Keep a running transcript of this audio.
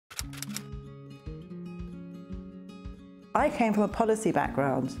I came from a policy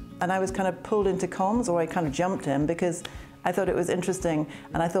background and I was kind of pulled into comms, or I kind of jumped in because I thought it was interesting,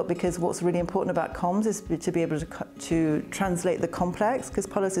 and I thought because what's really important about comms is to be able to translate the complex, because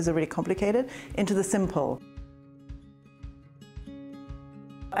policies are really complicated, into the simple.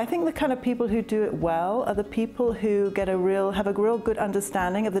 I think the kind of people who do it well are the people who have a real good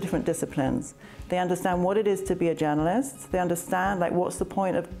understanding of the different disciplines. They understand what it is to be a journalist. They understand like what's the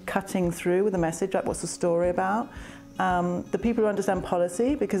point of cutting through with a message, like what's the story about. The people who understand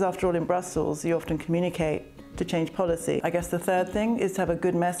policy, because after all in Brussels you often communicate to change policy. I guess the third thing is to have a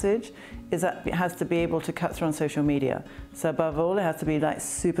good message, is that it has to be able to cut through on social media. So above all, it has to be like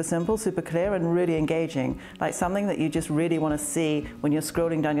super simple, super clear, and really engaging. Like something that you just really want to see when you're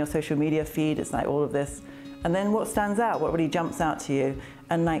scrolling down your social media feed. It's like all of this. And then what stands out, what really jumps out to you.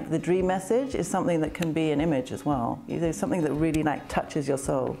 And like the dream message is something that can be an image as well. It's something that really like touches your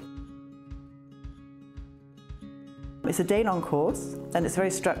soul. It's a day-long course and it's very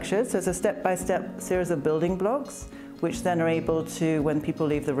structured, so it's a step-by-step series of building blocks which then are able to, when people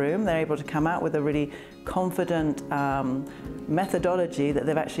leave the room, they're able to come out with a really confident methodology that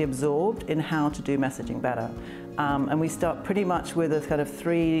they've actually absorbed in how to do messaging better. And we start pretty much with a kind of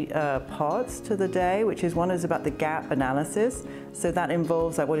three parts to the day, which is one is about the gap analysis. So that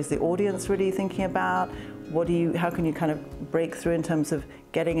involves like what is the audience really thinking about? How can you kind of break through in terms of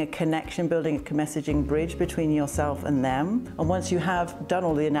getting a connection, building a messaging bridge between yourself and them? And once you have done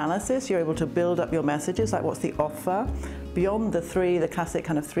all the analysis, you're able to build up your messages, like what's the offer? Beyond the classic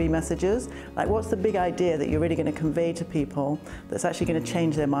kind of three messages, like what's the big idea that you're really going to convey to people that's actually going to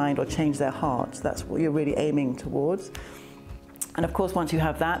change their mind or change their heart? That's what you're really aiming towards. And of course, once you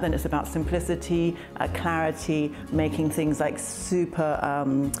have that, then it's about simplicity, clarity, making things like super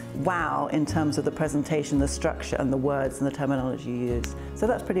wow in terms of the presentation, the structure and the words and the terminology you use. So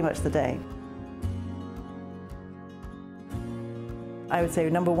that's pretty much the day. I would say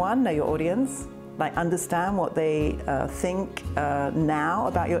number one, know your audience. Like understand what they think now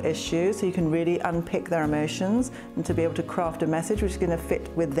about your issue, so you can really unpick their emotions and to be able to craft a message which is going to fit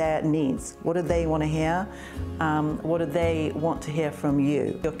with their needs. What do they want to hear? What do they want to hear from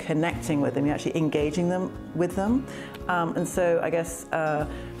you? You're connecting with them, you're actually engaging with them. And so I guess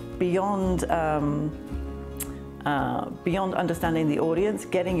beyond understanding the audience,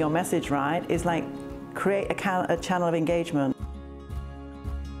 getting your message right is like create a channel of engagement.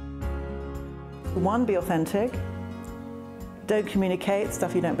 One, be authentic. Don't communicate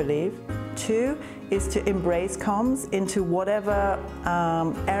stuff you don't believe. Two is to embrace comms into whatever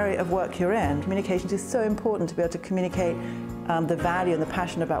area of work you're in. Communication is so important to be able to communicate the value and the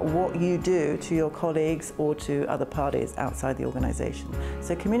passion about what you do to your colleagues or to other parties outside the organization.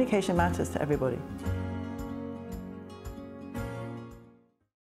 So communication matters to everybody.